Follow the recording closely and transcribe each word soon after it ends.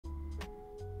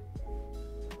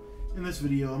In this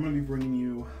video, I'm going to be bringing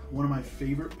you one of my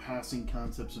favorite passing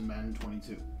concepts in Madden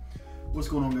 22. What's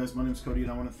going on, guys? My name is Cody,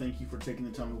 and I want to thank you for taking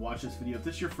the time to watch this video. If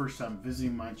this is your first time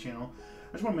visiting my channel,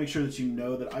 I just want to make sure that you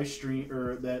know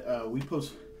that we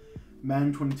post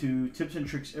Madden 22 tips and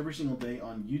tricks every single day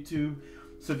on YouTube.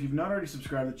 So if you've not already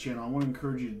subscribed to the channel, I want to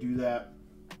encourage you to do that.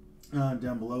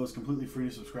 Down below, it's completely free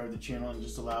to subscribe to the channel, and it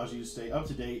just allows you to stay up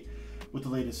to date with the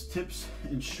latest tips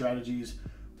and strategies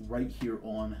right here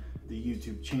on the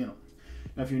YouTube channel.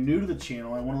 Now, if you're new to the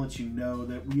channel, I want to let you know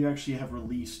that we actually have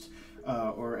released we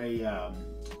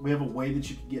have a way that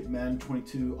you can get Madden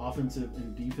 22 offensive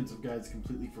and defensive guides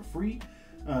completely for free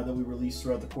that we release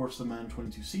throughout the course of the Madden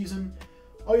 22 season.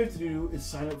 All you have to do is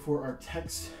sign up for our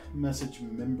text message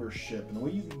membership, and the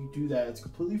way you do that, it's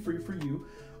completely free for you.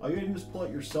 All you gotta do is pull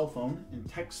out your cell phone and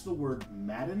text the word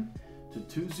Madden to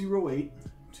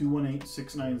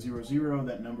 208-218-6900.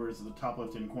 That number is at the top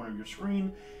left-hand corner of your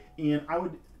screen, and I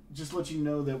would just let you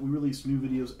know that we release new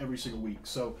videos every single week.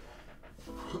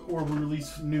 Or we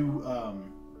release new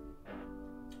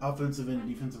offensive and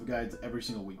defensive guides every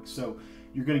single week. So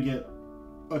you're going to get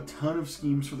a ton of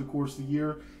schemes for the course of the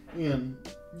year, and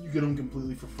you get them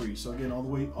completely for free. So again,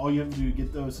 all you have to do to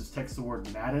get those is text the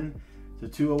word Madden to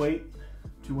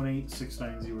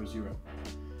 208-218-6900.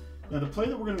 Now, the play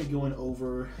that we're going to be going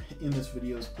over in this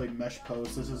video is play Mesh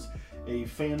Post. This is a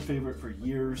fan favorite for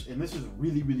years, and this is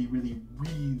really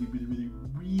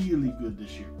good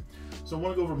this year. So I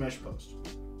want to go over Mesh Post.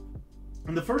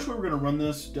 And the first way we're going to run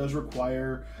this does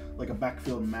require like a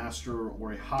backfield master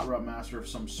or a hot route master of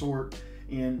some sort.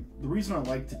 And the reason I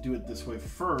like to do it this way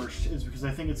first is because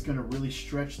I think it's going to really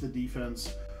stretch the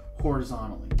defense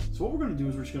horizontally. So what we're going to do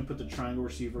is we're just going to put the triangle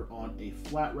receiver on a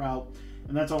flat route,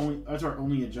 and that's our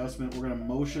only adjustment. We're going to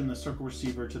motion the circle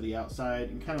receiver to the outside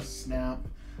and kind of snap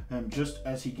just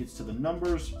as he gets to the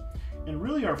numbers. And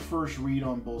really our first read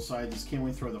on both sides is, can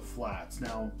we throw the flats?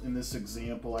 Now in this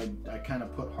example, I kind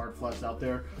of put hard flats out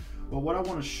there, but what I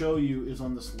want to show you is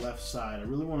on this left side. I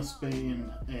really want to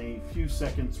spend a few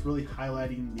seconds really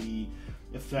highlighting the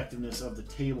effectiveness of the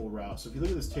table route. So if you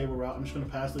look at this table route, I'm just going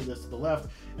to pass this to the left,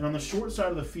 and on the short side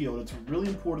of the field, it's really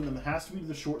important that it has to be to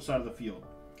the short side of the field.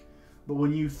 But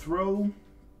when you throw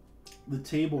the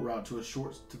table route to the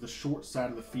short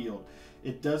side of the field,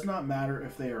 it does not matter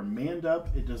if they are manned up,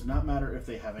 it does not matter if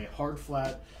they have a hard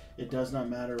flat, it does not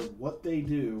matter what they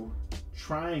do.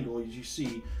 Triangle, as you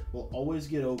see, will always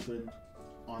get open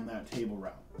on that table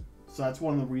route. So that's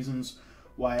one of the reasons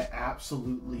why I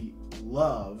absolutely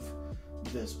love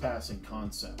this passing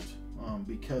concept,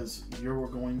 because you're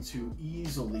going to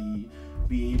easily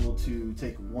be able to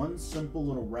take one simple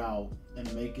little route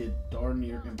and make it darn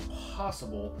near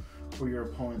impossible for your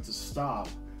opponent to stop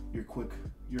your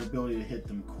ability to hit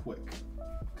them quick.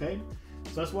 Okay,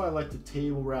 so that's why I like the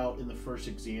table route in the first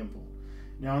example.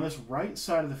 Now on this right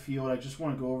side of the field, I just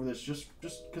want to go over this just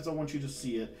because I want you to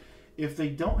see it. If they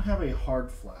don't have a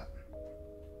hard flat,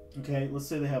 okay, let's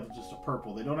say they have just a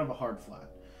purple, they don't have a hard flat.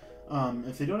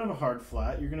 If they don't have a hard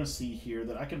flat, you're going to see here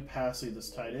that I can pass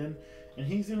this tight end, and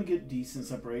he's going to get decent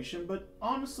separation, but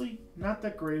honestly, not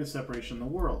that great a separation in the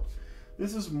world.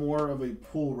 This is more of a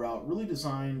pull route, really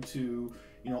designed to,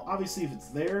 obviously if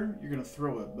it's there, you're going to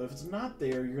throw it, but if it's not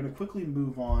there, you're going to quickly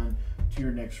move on to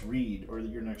your next read or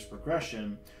your next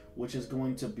progression, which is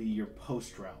going to be your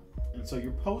post route. And so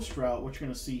your post route, what you're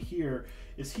going to see here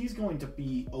is he's going to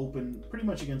be open pretty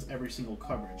much against every single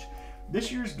coverage.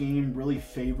 This year's game really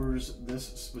favors this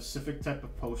specific type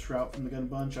of post route from the gun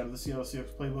bunch out of the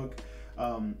CLCX playbook,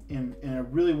 and I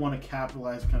really want to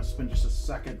capitalize, kind of spend just a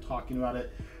second talking about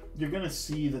it. You're going to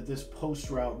see that this post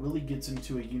route really gets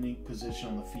into a unique position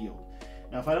on the field.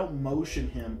 Now, if I don't motion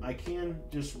him, I can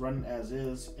just run it as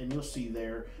is, and you'll see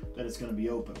there that it's going to be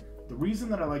open. The reason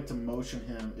that I like to motion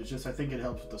him is just I think it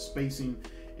helps with the spacing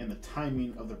and the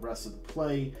timing of the rest of the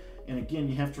play. And again,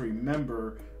 you have to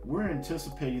remember, we're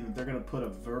anticipating that they're going to put a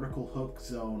vertical hook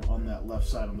zone on that left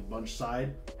side, on the bunch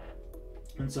side.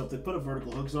 And so if they put a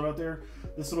vertical hook zone out there,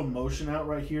 this little motion out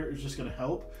right here is just going to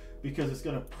help, because it's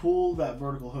going to pull that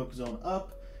vertical hook zone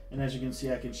up, and as you can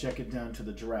see, I can check it down to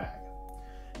the drag.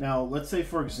 Now, let's say,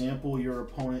 for example, your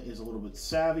opponent is a little bit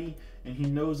savvy, and he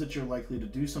knows that you're likely to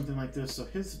do something like this, so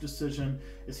his decision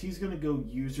is he's going to go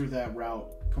user that route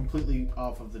completely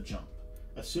off of the jump.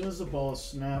 As soon as the ball is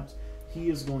snapped, he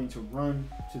is going to run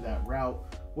to that route.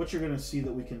 What you're going to see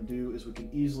that we can do is we can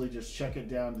easily just check it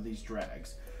down to these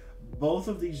drags. Both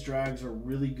of these drags are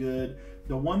really good.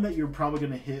 The one that you're probably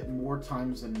going to hit more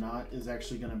times than not is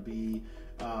actually going to be,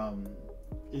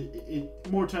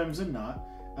 more times than not,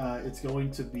 it's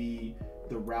going to be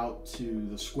the route to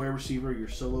the square receiver, your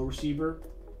solo receiver.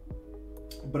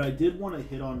 But I did want to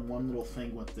hit on one little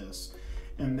thing with this,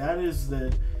 and that is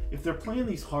that if they're playing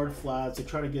these hard flats, they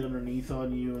try to get underneath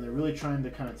on you, and they're really trying to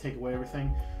kind of take away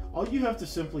everything. All you have to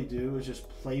simply do is just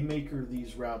playmaker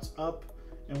these routes up,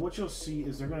 and what you'll see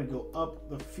is they're going to go up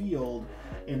the field,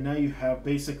 and now you have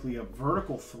basically a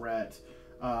vertical threat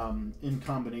in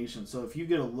combination. So if you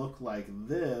get a look like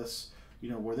this, you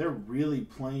know, where they're really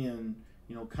playing,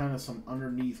 you know, kind of some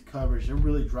underneath coverage, they're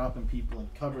really dropping people in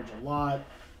coverage a lot.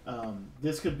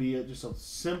 This could be just a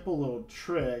simple little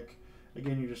trick.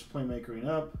 Again, you're just playmakering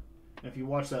up. And if you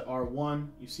watch that R1,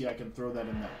 you see I can throw that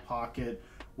in that pocket,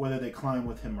 whether they climb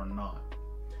with him or not.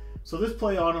 So this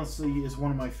play honestly is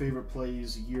one of my favorite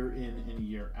plays year in and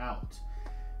year out.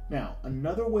 Now,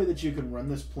 another way that you can run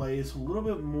this play is a little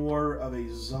bit more of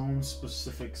a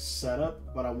zone-specific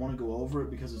setup, but I want to go over it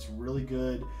because it's really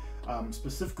good,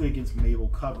 specifically against Mabel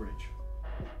coverage.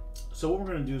 So what we're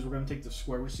going to do is we're going to take the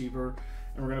square receiver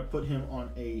and we're going to put him on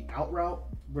a out route.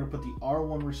 We're going to put the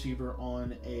R1 receiver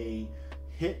on a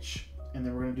hitch, and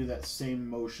then we're going to do that same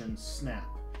motion snap.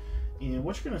 And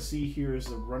what you're going to see here is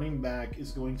the running back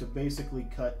is going to basically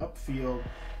cut upfield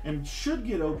and should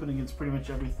get open against pretty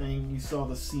much everything. You saw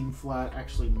the seam flat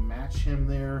actually match him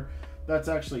there. That's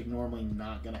actually normally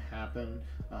not going to happen.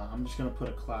 I'm just going to put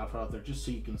a clap out there just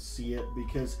so you can see it,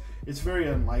 because it's very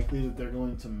unlikely that they're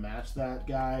going to match that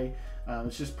guy.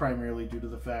 It's just primarily due to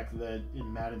the fact that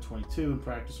in Madden 22 in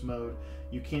practice mode,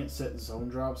 you can't set zone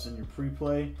drops in your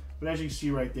pre-play. But as you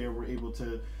see right there, we're able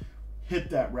to hit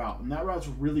that route, and that route's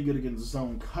really good against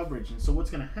zone coverage. And so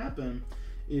what's going to happen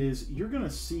is you're going to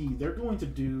see they're going to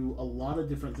do a lot of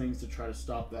different things to try to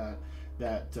stop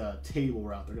that table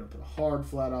route. They're going to put a hard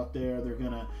flat out there. They're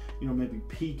going to, you know, maybe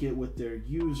peek it with their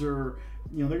user.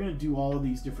 You know, they're going to do all of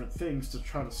these different things to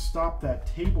try to stop that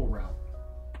table route.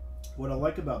 What I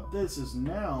like about this is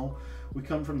now we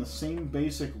come from the same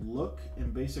basic look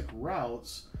and basic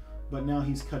routes, but now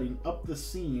he's cutting up the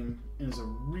seam and is a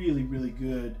really, really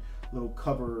good little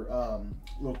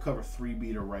cover 3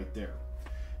 beater right there.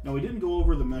 Now, we didn't go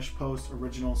over the mesh post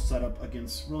original setup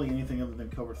against really anything other than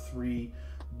cover 3,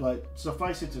 but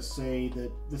suffice it to say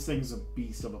that this thing's a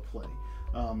beast of a play.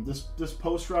 This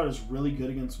post route is really good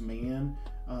against man.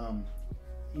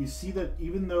 You see that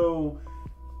even though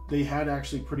they had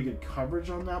actually pretty good coverage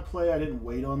on that play, I didn't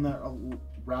wait on that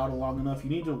route long enough. You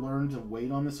need to learn to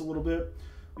wait on this a little bit,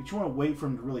 but you want to wait for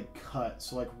him to really cut.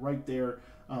 So like right there,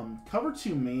 cover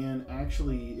 2 man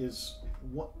actually is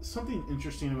something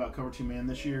interesting about cover 2 man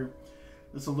this year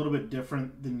that's a little bit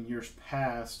different than years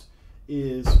past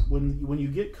is when you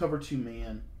get cover 2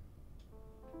 man,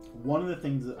 one of the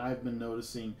things that I've been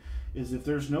noticing is if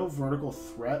there's no vertical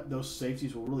threat, those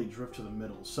safeties will really drift to the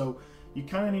middle. So you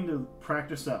kind of need to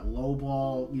practice that low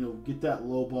ball, you know, get that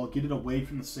low ball, get it away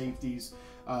from the safeties.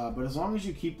 But as long as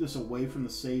you keep this away from the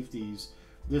safeties,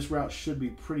 this route should be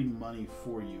pretty money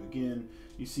for you. Again,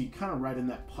 you see kind of right in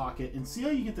that pocket, and see how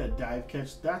you get that dive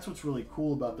catch. That's what's really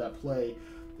cool about that play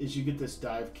is you get this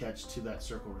dive catch to that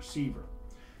circle receiver.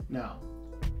 Now,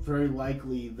 very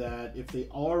likely that if they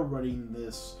are running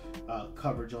this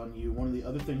coverage on you, one of the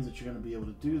other things that you're going to be able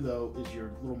to do though is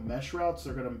your little mesh routes.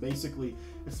 They're going to basically,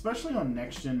 especially on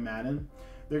next gen Madden,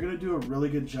 they're going to do a really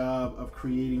good job of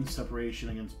creating separation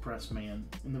against press man.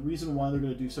 And the reason why they're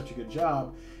going to do such a good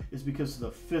job is because of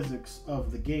the physics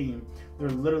of the game. They're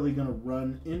literally going to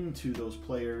run into those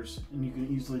players, and you can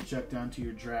easily check down to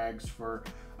your drags for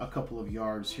a couple of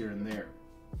yards here and there.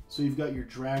 So you've got your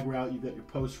drag route, you've got your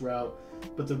post route,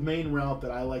 but the main route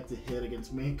that I like to hit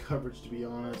against man coverage, to be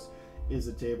honest, is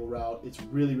the table route. It's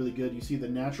really, really good. You see the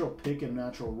natural pick and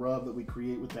natural rub that we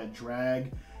create with that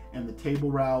drag and the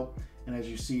table route, and as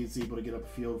you see, it's able to get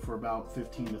upfield for about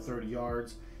 15 to 30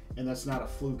 yards, and that's not a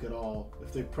fluke at all.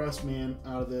 If they press man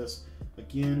out of this,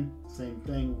 again, same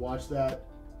thing, watch that.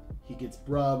 He gets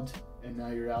brubbed, and now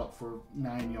you're out for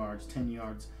 9 yards, 10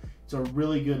 yards. It's a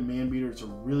really good man beater. It's a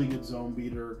really good zone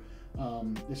beater.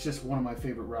 It's just one of my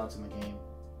favorite routes in the game.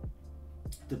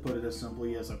 To put it as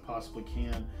simply as I possibly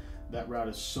can, that route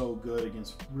is so good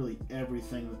against really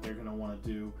everything that they're going to want to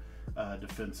do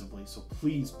defensively. So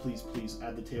please, please, please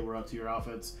add the table route to your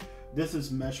offense. This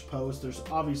is mesh post. There's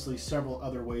obviously several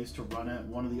other ways to run it.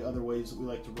 One of the other ways that we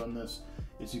like to run this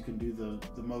is you can do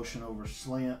the motion over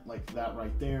slant like that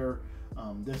right there.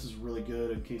 This is really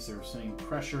good in case they're saying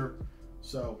pressure.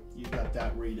 So you've got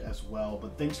that read as well.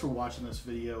 But thanks for watching this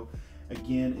video.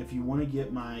 Again, if you want to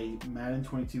get my Madden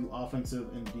 22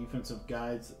 offensive and defensive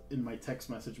guides in my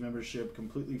text message membership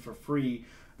completely for free,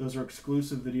 those are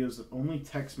exclusive videos that only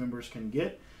text members can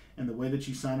get. And the way that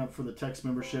you sign up for the text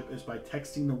membership is by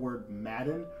texting the word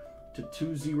Madden to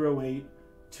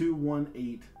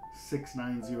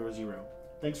 208-218-6900.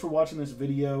 Thanks for watching this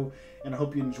video, and I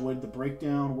hope you enjoyed the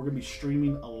breakdown. We're going to be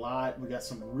streaming a lot. We got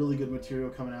some really good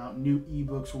material coming out, new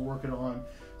ebooks we're working on,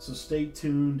 so stay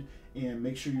tuned and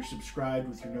make sure you're subscribed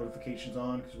with your notifications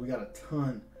on, because we got a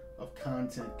ton of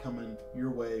content coming your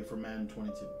way for Madden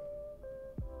 22.